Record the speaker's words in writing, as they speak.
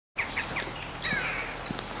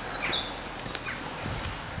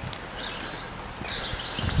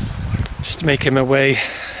Just making my way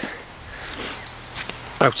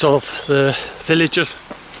out of the village of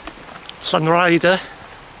Llanrhaeadr,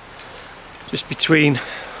 just between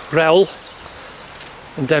Rel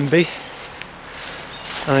and Denby,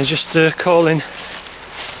 and I'm just calling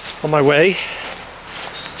on my way.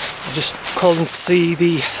 I'm just calling to see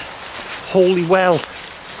the Holy Well,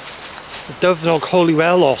 the Dyfnog Holy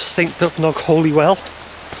Well, or St Dyfnog Holy Well,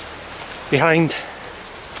 behind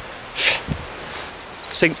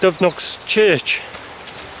St Dyfnog's church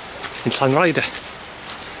in Llanrhaeadr.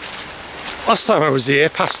 Last time I was here,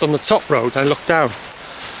 passed on the top road, I looked down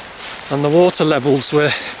and the water levels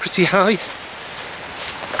were pretty high,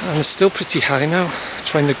 and they're still pretty high now.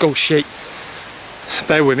 Trying to negotiate,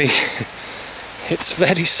 bear with me, it's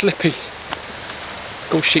very slippy.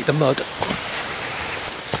 Negotiate the mud.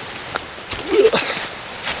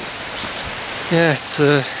 Yeah, it's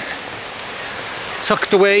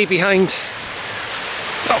tucked away behind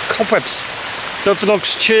cobwebs,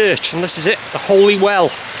 Dyfnog's church, and this is it, the Holy Well.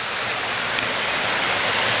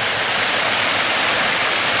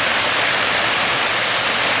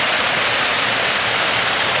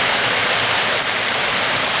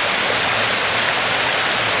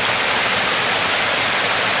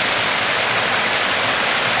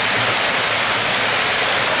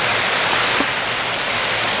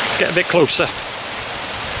 Get a bit closer.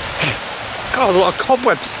 God, a lot of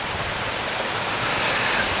cobwebs.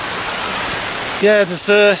 Yeah, there's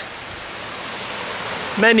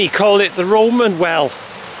many call it the Roman well,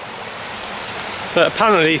 but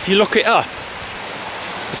apparently if you look it up,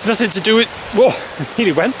 it's nothing to do with, whoa, I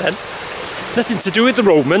nearly went then, nothing to do with the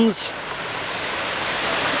Romans,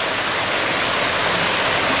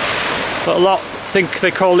 but a lot think they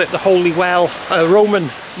call it the Holy Well, Roman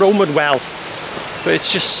well, but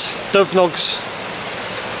it's just Dyfnog's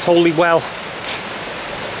Holy Well.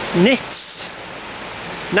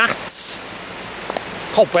 Gnats,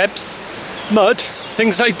 cobwebs, mud,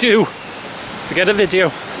 things I do to get a video.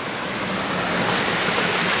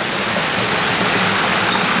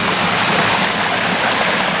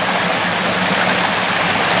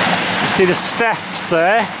 You see the steps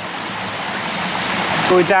there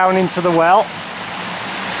going down into the well.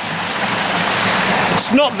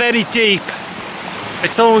 It's not very deep.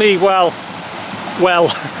 It's only,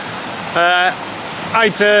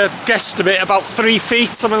 I'd guesstimate about 3 feet,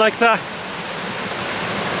 something like that.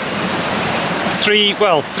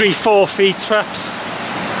 3-4 feet perhaps.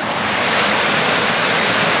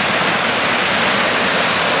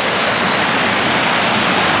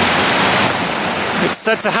 It's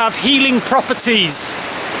said to have healing properties,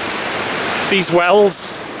 these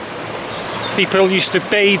wells. People used to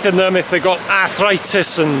bathe in them if they got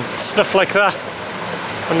arthritis and stuff like that,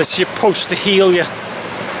 and they're supposed to heal you.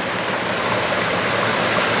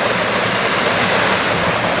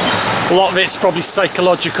 A lot of it's probably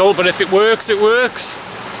psychological, but if it works, it works.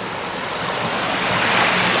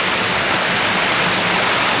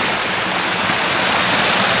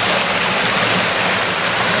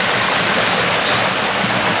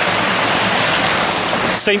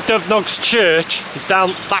 St Dyfnog's church is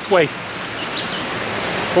down that way.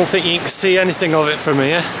 Don't think you can see anything of it from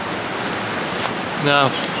here. No,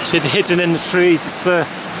 it's hidden in the trees. It's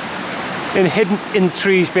hidden in the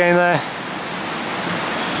trees behind there.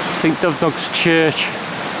 St Dyfnog's church,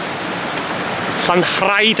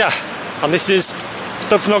 Llanrhaeadr, and this is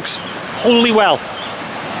Dyfnog's Holy Well.